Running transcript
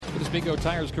Big O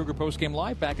Tires Cougar Postgame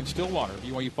Live back in Stillwater.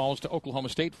 BYU falls to Oklahoma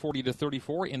State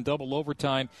 40-34 in double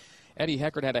overtime. Eddie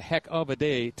Heckard had a heck of a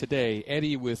day today.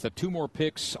 Eddie with 2 more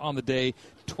picks on the day,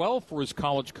 12 for his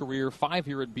college career, 5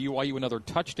 here at BYU, another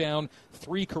touchdown,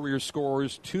 3 career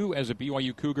scores, 2 as a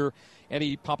BYU Cougar.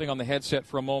 Eddie popping on the headset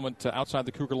for a moment outside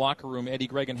the Cougar locker room. Eddie,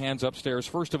 Greg, and hands upstairs.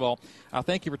 First of all,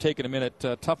 thank you for taking a minute.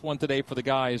 Tough one today for the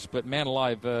guys, but man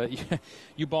alive,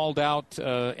 you balled out,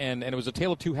 and it was a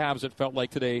tale of 2 halves, it felt like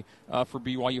today for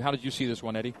BYU. How did you see this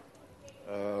one, Eddie?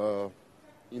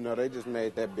 They just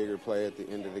made that bigger play at the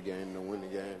end of the game to win the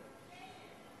game.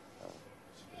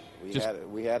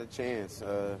 We had a chance.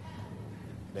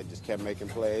 They just kept making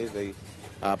plays.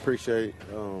 I appreciate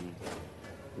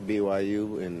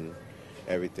BYU and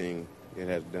everything it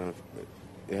has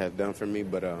done for me,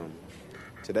 but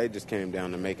today just came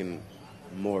down to making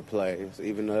more plays.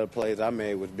 Even though the plays I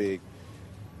made was big,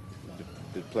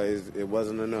 the plays, it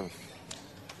wasn't enough.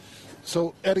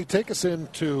 So, Eddie, take us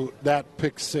into that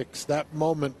pick 6, that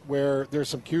moment where there's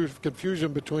some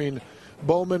confusion between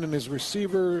Bowman and his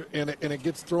receiver, and it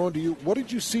gets thrown to you. What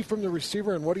did you see from the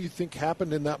receiver, and what do you think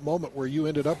happened in that moment where you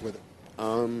ended up with it?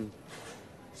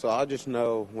 So I just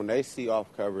know when they see off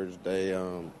coverage, they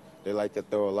like to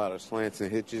throw a lot of slants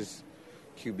and hitches.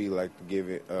 QB like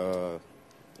to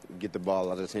get the ball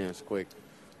out of his hands quick.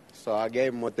 So I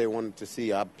gave them what they wanted to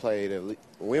see. I played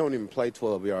we don't even play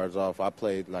 12 yards off. I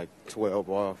played like 12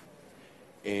 off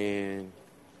and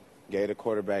gave the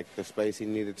quarterback the space he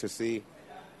needed to see.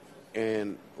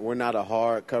 And we're not a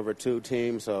hard cover 2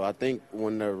 team, so I think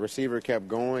when the receiver kept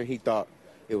going, he thought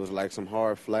it was like some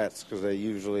hard flats because they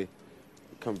usually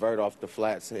convert off the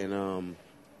flats. And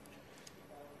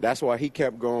that's why he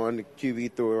kept going. The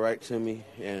QB threw it right to me,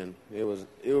 and it was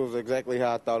exactly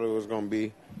how I thought it was going to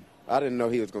be. I didn't know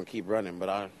he was going to keep running, but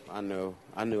I knew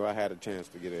I had a chance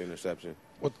to get an interception.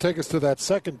 Well, take us to that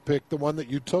second pick, the one that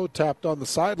you toe tapped on the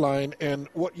sideline, and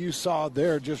what you saw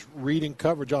there, just reading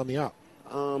coverage on the out.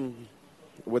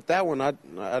 With that one, I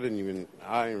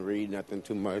didn't read nothing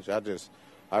too much.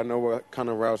 I know what kind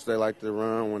of routes they like to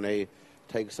run when they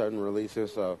take certain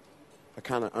releases, so I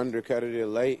kind of undercutted it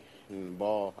late, and the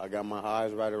ball, I got my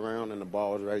eyes right around, and the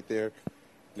ball was right there.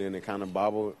 Then it kind of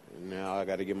bobbled, and now I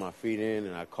got to get my feet in,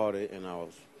 and I caught it, and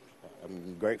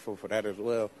I'm grateful for that as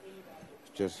well.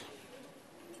 It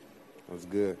was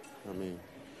good. I mean,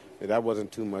 that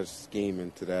wasn't too much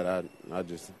scheming to that.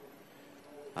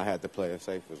 I had to play it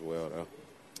safe as well, though.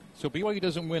 So BYU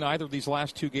doesn't win either of these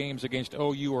last 2 games against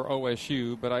OU or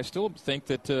OSU, but I still think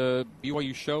that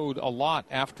BYU showed a lot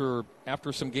after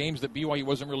some games that BYU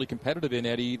wasn't really competitive in,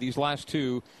 Eddie. These last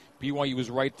 2, BYU was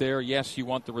right there. Yes, you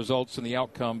want the results and the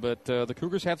outcome, but the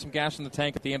Cougars had some gas in the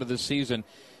tank at the end of this season,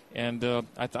 and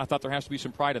I thought there has to be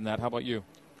some pride in that. How about you?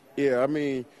 Yeah, I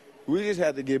mean, we just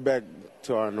had to get back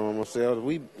to our normal selves.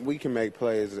 We can make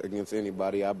plays against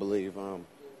anybody, I believe.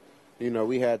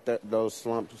 We had those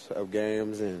slumps of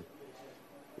games and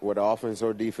where the offense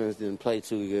or defense didn't play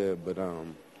too good. But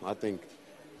I think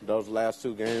those last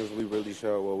 2 games we really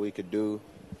showed what we could do.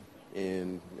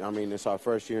 And, I mean, it's our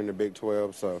first year in the Big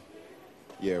 12. So,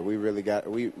 yeah, we really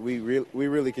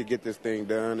could get this thing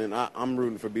done. And I'm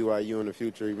rooting for BYU in the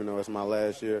future, even though it's my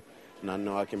last year. And I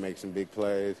know I can make some big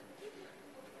plays.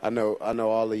 I know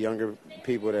all the younger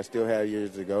people that still have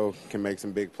years to go can make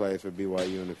some big plays for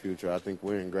BYU in the future. I think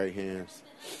we're in great hands.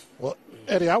 Well,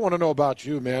 Eddie, I want to know about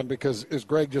you, man, because as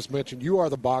Greg just mentioned, you're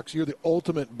the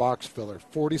ultimate box filler.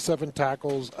 47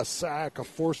 tackles, a sack, a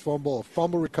forced fumble, a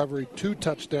fumble recovery, 2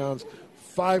 touchdowns,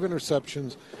 5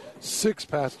 interceptions, 6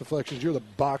 pass deflections. You're the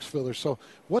box filler. So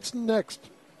what's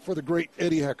next for the great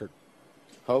Eddie Heckard?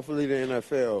 Hopefully the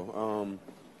NFL.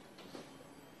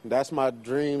 That's my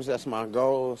dreams. That's my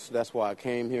goals. That's why I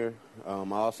came here. I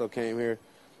also came here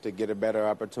to get a better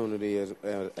opportunity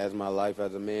as my life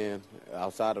as a man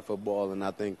outside of football, and I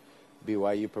think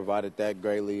BYU provided that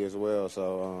greatly as well.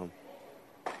 So,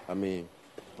 I mean,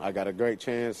 I got a great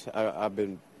chance. I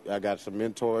got some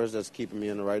mentors that's keeping me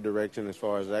in the right direction as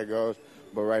far as that goes.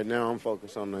 But right now I'm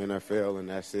focused on the NFL, and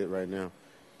that's it right now.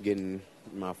 Getting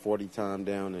my 40 time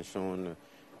down and showing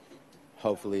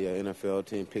hopefully an NFL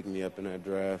team pick me up in that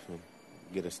draft and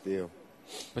get a steal.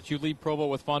 But you leave Provo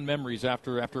with fond memories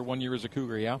after 1 year as a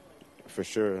Cougar, yeah? For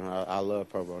sure. I love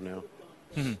Provo now.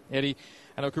 Eddie,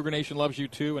 I know Cougar Nation loves you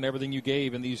too, and everything you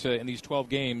gave in these 12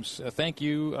 games. Thank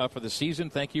you for the season.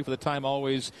 Thank you for the time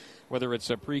always, whether it's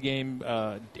a pregame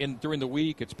during the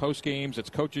week, it's post games,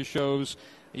 it's coaches shows.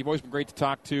 You've always been great to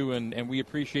talk to, and we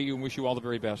appreciate you and wish you all the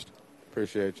very best.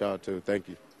 Appreciate y'all too. Thank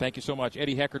you. Thank you so much.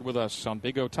 Eddie Heckard with us on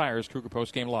Big O Tires Cougar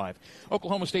Postgame Live.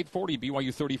 Oklahoma State 40,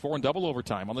 BYU 34 in double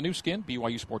overtime on the new skin,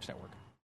 BYU Sports Network.